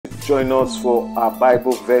join us for our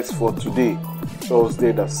Bible verse for today,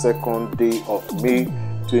 Thursday, the 2nd day of May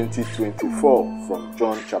 2024, from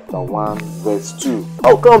John chapter 1 verse 2.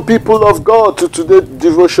 Welcome, people of God, to today's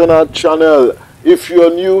devotional channel. If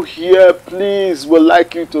you're new here, please would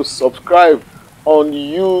like you to subscribe on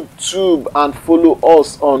YouTube and follow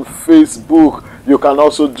us on Facebook. You can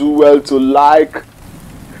also do well to like,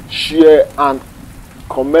 share and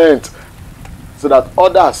comment so that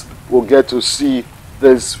others will get to see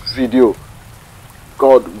this video.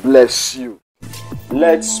 God bless you.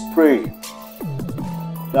 Let's pray.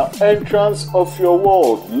 The entrance of your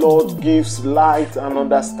word, Lord, gives light and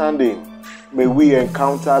understanding. May we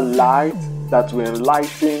encounter light that will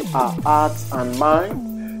enlighten our hearts and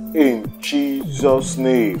mind. In Jesus'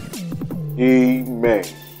 name, amen.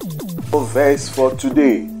 Verse for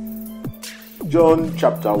today, John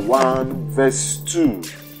chapter 1 verse 2.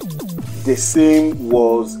 The same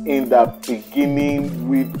was in the beginning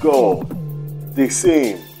with God. The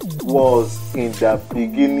same was in the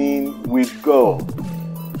beginning with God.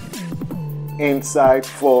 Insight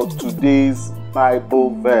for today's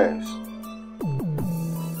Bible verse.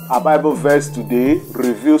 Our Bible verse today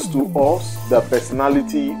reveals to us the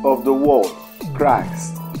personality of the Word,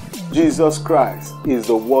 Christ. Jesus Christ is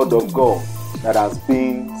the Word of God that has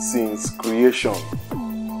been since creation.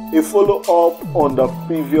 A follow-up on the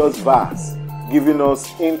previous verse, giving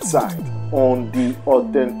us insight on the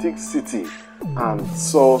authenticity and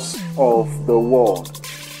source of the Word,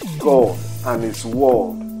 God and His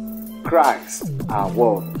Word, Christ our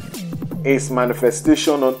Word. His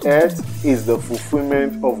manifestation on earth is the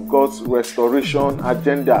fulfillment of God's restoration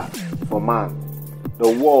agenda for man.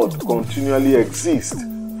 The Word continually exists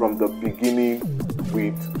from the beginning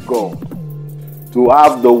with God. To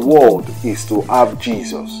have the Word is to have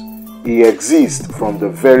Jesus. He exists from the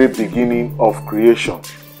very beginning of creation.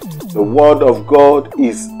 The Word of God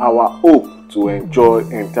is our hope to enjoy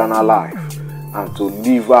eternal life and to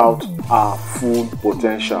live out our full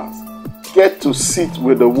potentials. Get to sit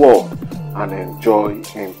with the Word and enjoy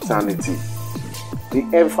eternity. The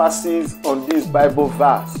emphasis on this Bible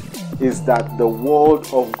verse is that the Word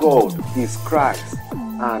of God is Christ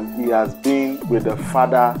and He has been with the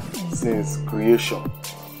Father since creation.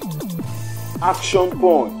 Action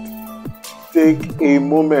point. Take a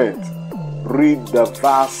moment, read the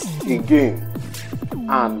verse again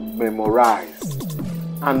and memorize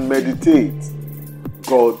and meditate.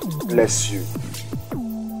 God bless you.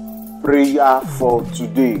 Prayer for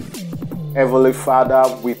today. Heavenly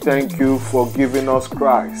Father, we thank you for giving us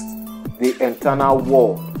Christ, the eternal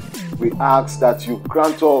Word. We ask that you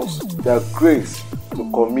grant us the grace to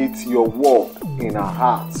commit your word in our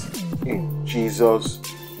hearts. In Jesus'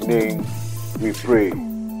 name we pray.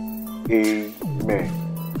 Amen.